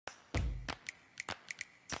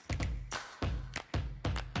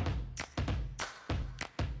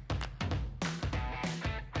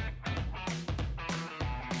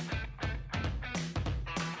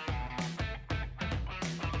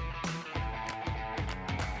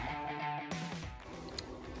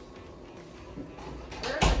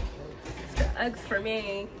Uggs for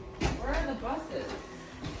me. Where are the buses?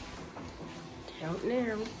 Don't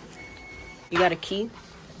know. You got a key?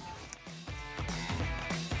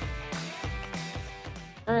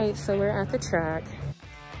 All right, so we're at the track.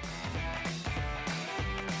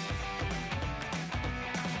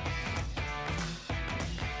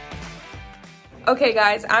 Okay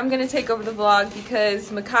guys, I'm gonna take over the vlog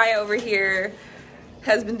because Micaiah over here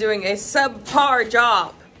has been doing a subpar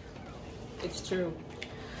job. It's true.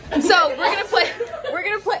 So we're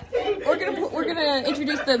gonna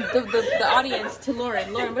introduce the audience to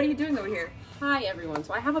Lauren. Lauren, what are you doing over here? Hi everyone.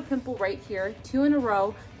 So I have a pimple right here, 2 in a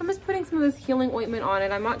row. I'm just putting some of this healing ointment on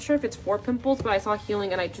it. I'm not sure if it's 4 pimples, but I saw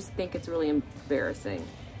healing and I just think it's really embarrassing.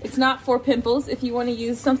 It's not 4 pimples. If you want to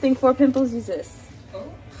use something for pimples, use this.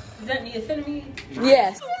 Oh, is that niacinamide?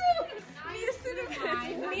 Yes.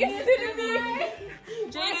 Niacinamide.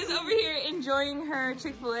 Jada's over here enjoying her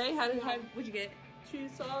Chick-fil-A. What'd you get?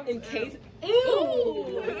 Cheese sauce. In case.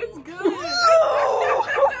 Ooh, that's good.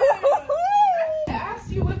 I asked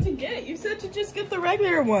you what to get. You said to just get the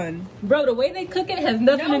regular one. Bro, the way they cook it has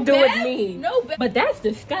nothing to do with me. No, but that's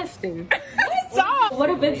disgusting. What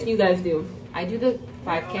events do you guys do? I do the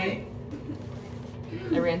 5K.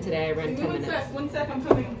 I ran today. I ran 10 minutes. One sec. I'm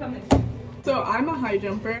coming. So I'm a high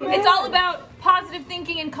jumper. It's all about positive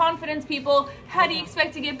thinking and confidence, people. How do you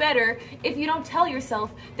expect to get better if you don't tell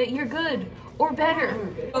yourself that you're good or better?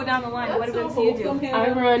 Go down the line. What events do you do? I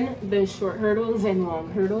run the short hurdles and long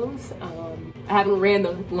hurdles. I haven't ran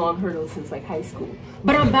the long hurdles since like high school,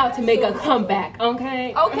 but I'm about to make a comeback.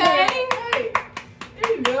 Okay. Okay.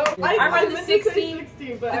 There you go. I run the 16,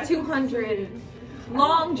 but the 200,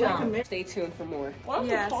 long jump. Stay tuned for more.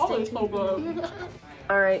 Yeah, stay tuned.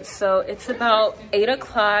 All right, so it's about 8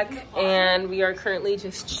 o'clock and we are currently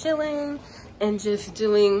just chilling and just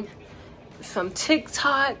doing some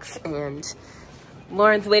TikToks, and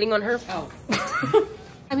Lauren's waiting on her phone.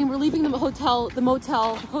 I mean, we're leaving the motel to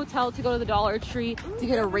go to the Dollar Tree to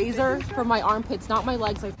get a razor for my armpits, not my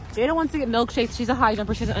legs. Like, Jada wants to get milkshakes. She's a high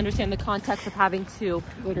jumper. She doesn't understand the context of having to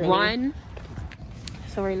run.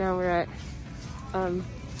 So right now we're at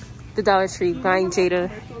the Dollar Tree buying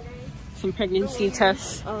Jada some pregnancy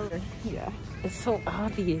tests. Yeah. It's so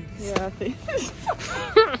obvious. Yeah.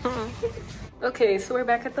 Okay, so we're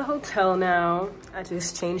back at the hotel now. I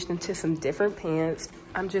just changed into some different pants.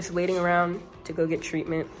 I'm just waiting around to go get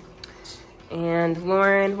treatment. And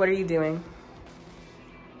Lauren, what are you doing?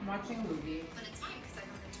 I'm watching a movie.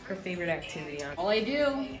 Her favorite activity. All I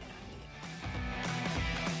do.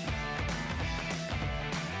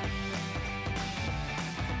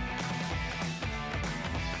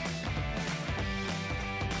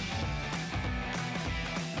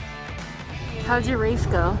 How'd your race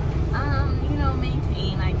go? You know,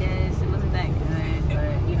 maintain, I guess. It wasn't that good,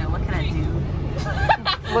 but, you know, what can I do?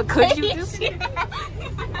 What could you do?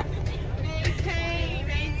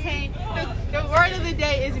 Maintain. The word of the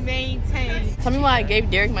day is maintain. Tell me why I gave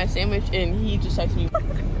Derek my sandwich and he just texted me.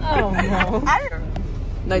 Oh, no.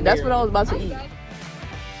 Like, that's what I was about to eat.